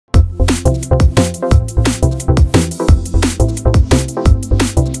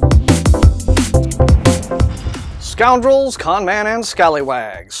Scoundrels, conmen, and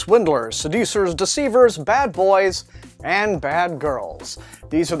scalawags, swindlers, seducers, deceivers, bad boys, and bad girls.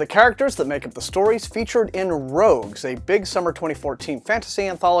 These are the characters that make up the stories featured in Rogues, a big summer 2014 fantasy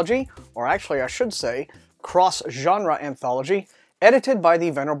anthology, or actually I should say, cross-genre anthology, edited by the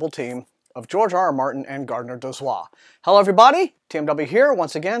venerable team of George R. R. Martin and Gardner Dozois. Hello everybody, TMW here.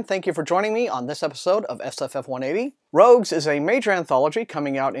 Once again, thank you for joining me on this episode of SFF180. Rogues is a major anthology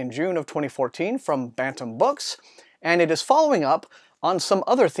coming out in June of 2014 from Bantam Books, and it is following up on some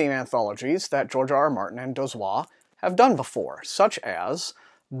other theme anthologies that George R. R. Martin and Dozois have done before, such as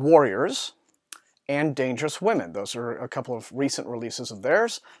Warriors and Dangerous Women. Those are a couple of recent releases of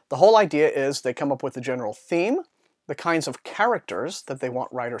theirs. The whole idea is they come up with a general theme, the kinds of characters that they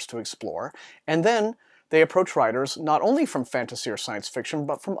want writers to explore, and then they approach writers not only from fantasy or science fiction,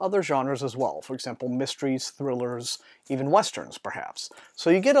 but from other genres as well. For example, mysteries, thrillers, even westerns, perhaps. So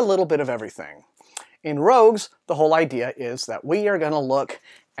you get a little bit of everything. In Rogues, the whole idea is that we are going to look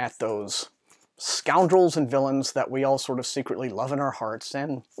at those scoundrels and villains that we all sort of secretly love in our hearts,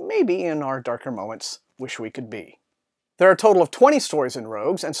 and maybe in our darker moments wish we could be. There are a total of 20 stories in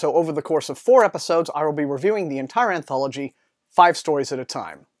Rogues, and so over the course of 4 episodes, I will be reviewing the entire anthology, 5 stories at a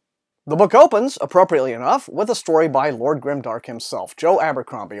time. The book opens, appropriately enough, with a story by Lord Grimdark himself, Joe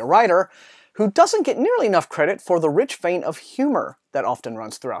Abercrombie, a writer who doesn't get nearly enough credit for the rich vein of humor that often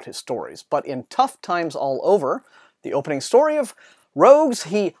runs throughout his stories. But in Tough Times All Over, the opening story of Rogues,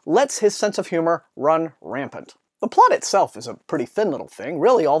 he lets his sense of humor run rampant. The plot itself is a pretty thin little thing.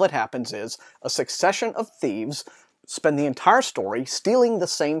 Really, all that happens is a succession of thieves spend the entire story stealing the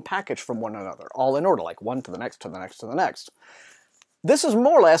same package from one another, all in order, like one to the next, to the next, to the next. This is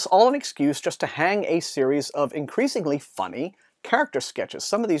more or less all an excuse just to hang a series of increasingly funny character sketches.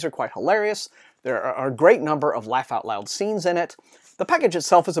 Some of these are quite hilarious. There are a great number of laugh-out-loud scenes in it. The package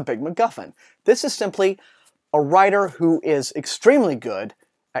itself is a big MacGuffin. This is simply a writer who is extremely good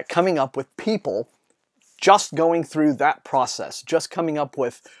at coming up with people just going through that process, just coming up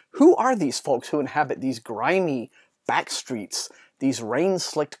with who are these folks who inhabit these grimy back streets, these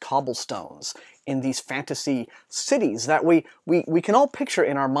rain-slicked cobblestones, in these fantasy cities that we can all picture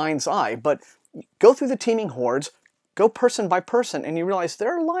in our mind's eye, but go through the teeming hordes, go person by person, and you realize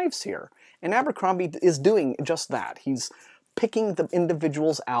there are lives here. And Abercrombie is doing just that. He's picking the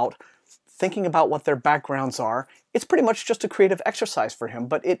individuals out, thinking about what their backgrounds are. It's pretty much just a creative exercise for him,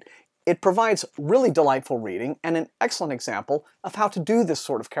 but it provides really delightful reading and an excellent example of how to do this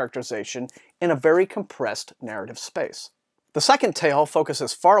sort of characterization in a very compressed narrative space. The second tale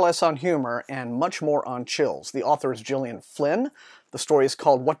focuses far less on humor and much more on chills. The author is Gillian Flynn. The story is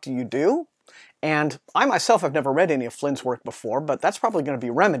called What Do You Do? And I myself have never read any of Flynn's work before, but that's probably going to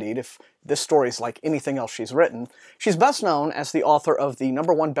be remedied if this story is like anything else she's written. She's best known as the author of the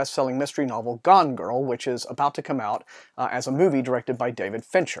 #1 best-selling mystery novel Gone Girl, which is about to come out as a movie directed by David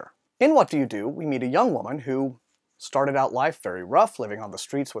Fincher. In What Do You Do, we meet a young woman who started out life very rough, living on the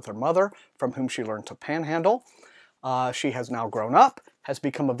streets with her mother, from whom she learned to panhandle. She has now grown up, has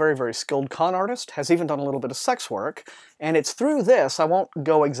become a very, very skilled con artist, has even done a little bit of sex work, and it's through this, I won't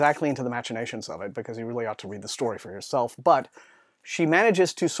go exactly into the machinations of it, because you really ought to read the story for yourself, but she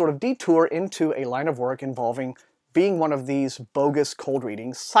manages to sort of detour into a line of work involving being one of these bogus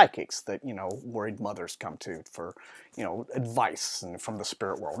cold-reading psychics that, worried mothers come to for, advice and from the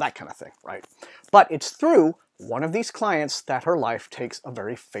spirit world, that kind of thing, right? But it's through one of these clients that her life takes a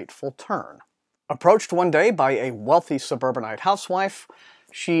very fateful turn. Approached one day by a wealthy suburbanite housewife,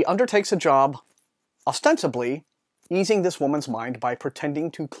 she undertakes a job ostensibly easing this woman's mind by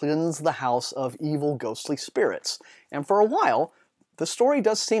pretending to cleanse the house of evil ghostly spirits. And for a while, the story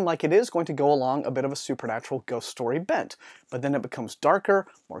does seem like it is going to go along a bit of a supernatural ghost story bent, but then it becomes darker,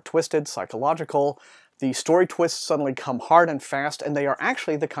 more twisted, psychological. The story twists suddenly come hard and fast, and they are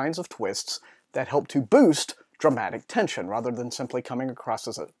actually the kinds of twists that help to boost dramatic tension, rather than simply coming across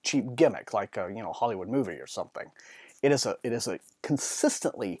as a cheap gimmick, like a Hollywood movie or something. It is a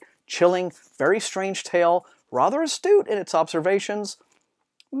consistently chilling, very strange tale, rather astute in its observations,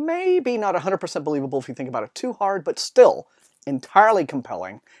 maybe not 100% believable if you think about it too hard, but still entirely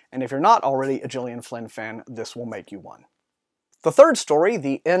compelling, and if you're not already a Gillian Flynn fan, this will make you one. The third story,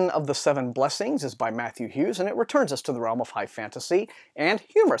 The Inn of the Seven Blessings, is by Matthew Hughes, and it returns us to the realm of high fantasy, and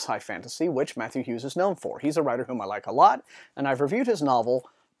humorous high fantasy, which Matthew Hughes is known for. He's a writer whom I like a lot, and I've reviewed his novel,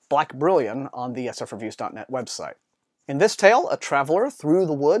 Black Brilliant, on the sfreviews.net website. In this tale, a traveler through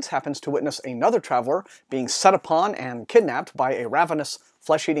the woods happens to witness another traveler being set upon and kidnapped by a ravenous,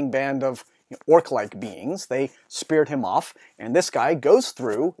 flesh-eating band of orc-like beings. They speared him off, and this guy goes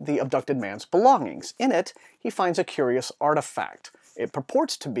through the abducted man's belongings. In it, he finds a curious artifact. It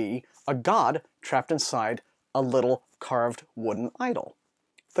purports to be a god trapped inside a little carved wooden idol.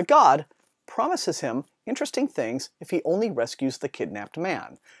 The god promises him interesting things if he only rescues the kidnapped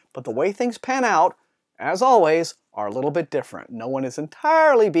man. But the way things pan out, as always, are a little bit different. No one is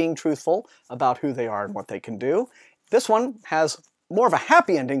entirely being truthful about who they are and what they can do. This one has more of a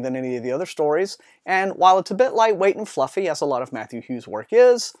happy ending than any of the other stories, and while it's a bit lightweight and fluffy, as a lot of Matthew Hughes' work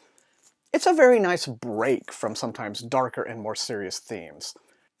is, it's a very nice break from sometimes darker and more serious themes.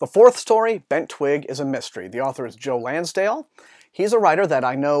 The fourth story, Bent Twig, is a mystery. The author is Joe Lansdale. He's a writer that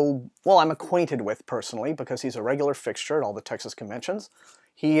I know, well, I'm acquainted with personally because he's a regular fixture at all the Texas conventions.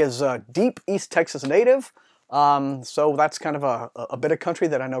 He is a deep East Texas native, so that's kind of a bit of country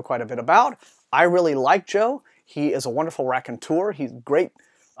that I know quite a bit about. I really like Joe. He is a wonderful raconteur. He's a great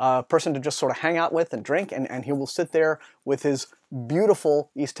person to just sort of hang out with and drink, and he will sit there with his beautiful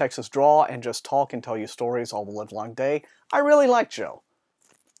East Texas drawl and just talk and tell you stories all the livelong day. I really like Joe.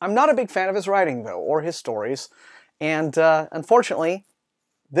 I'm not a big fan of his writing, though, or his stories, and unfortunately,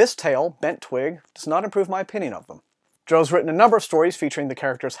 this tale, Bent Twig, does not improve my opinion of them. Joe's written a number of stories featuring the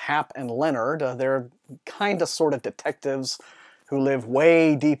characters Hap and Leonard. They're kind of sort of detectives who live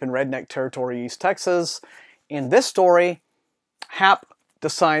way deep in redneck territory, East Texas. In this story, Hap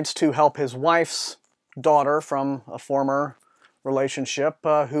decides to help his wife's daughter from a former relationship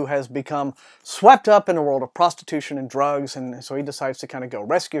who has become swept up in a world of prostitution and drugs, and so he decides to kind of go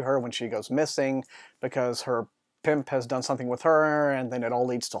rescue her when she goes missing because her pimp has done something with her, and then it all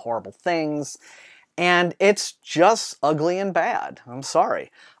leads to horrible things. And it's just ugly and bad. I'm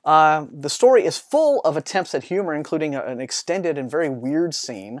sorry. The story is full of attempts at humor, including an extended and very weird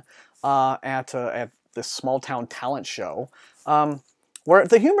scene at this small-town talent show, where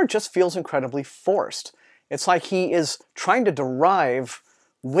the humor just feels incredibly forced. It's like he is trying to derive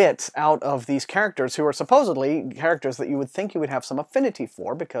wit out of these characters who are supposedly characters that you would think you would have some affinity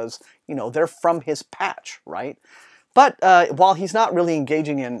for because, you know, they're from his patch, right? But while he's not really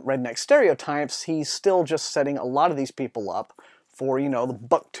engaging in redneck stereotypes, he's still just setting a lot of these people up for, you know, the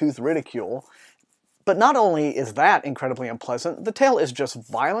buck-tooth ridicule. But not only is that incredibly unpleasant, the tale is just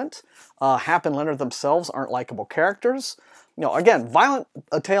violent. Hap and Leonard themselves aren't likable characters. You know, again,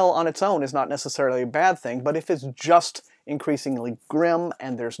 a tale on its own is not necessarily a bad thing, but if it's just increasingly grim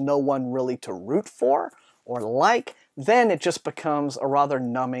and there's no one really to root for or like, then it just becomes a rather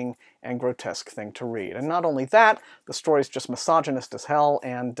numbing and grotesque thing to read. And not only that, the story's just misogynist as hell,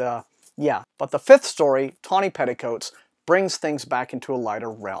 and yeah. But the fifth story, Tawny Petticoats, brings things back into a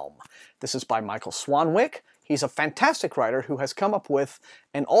lighter realm. This is by Michael Swanwick. He's a fantastic writer who has come up with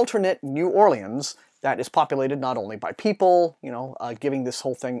an alternate New Orleans that is populated not only by people, you know, giving this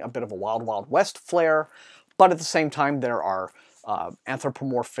whole thing a bit of a Wild Wild West flair, but at the same time there are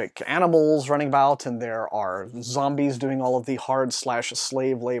anthropomorphic animals running about, and there are zombies doing all of the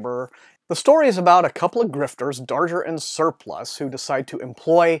hard/slave labor. The story is about a couple of grifters, Darger and Surplus, who decide to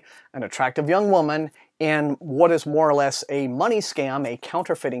employ an attractive young woman in what is more or less a money scam, a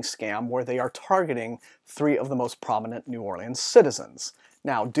counterfeiting scam, where they are targeting three of the most prominent New Orleans citizens.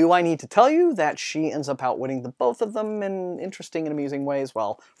 Now, do I need to tell you that she ends up outwitting the both of them in interesting and amusing ways?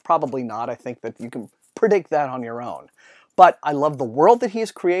 Well, probably not. I think that you can predict that on your own. But I love the world that he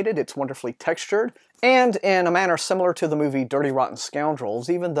has created. It's wonderfully textured, and in a manner similar to the movie Dirty Rotten Scoundrels,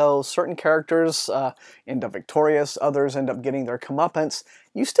 even though certain characters end up victorious, others end up getting their comeuppance,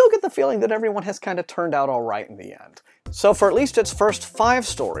 you still get the feeling that everyone has kind of turned out all right in the end. So for at least its first 5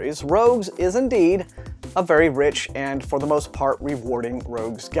 stories, Rogues is indeed a very rich and, for the most part, rewarding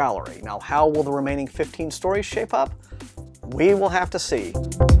rogues gallery. Now, how will the remaining 15 stories shape up? We will have to see.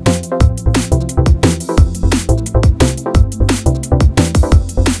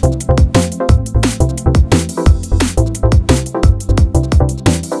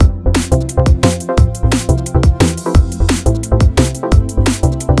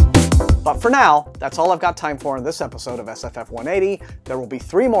 For now, that's all I've got time for in this episode of SFF180. There will be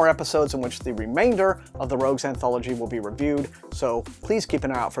 3 more episodes in which the remainder of the Rogues anthology will be reviewed, so please keep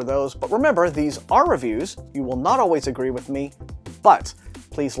an eye out for those. But remember, these are reviews. You will not always agree with me, but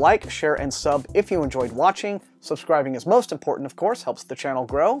please like, share, and sub if you enjoyed watching. Subscribing is most important, of course, helps the channel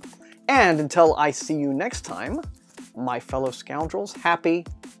grow. And until I see you next time, my fellow scoundrels, happy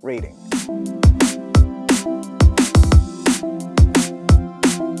reading.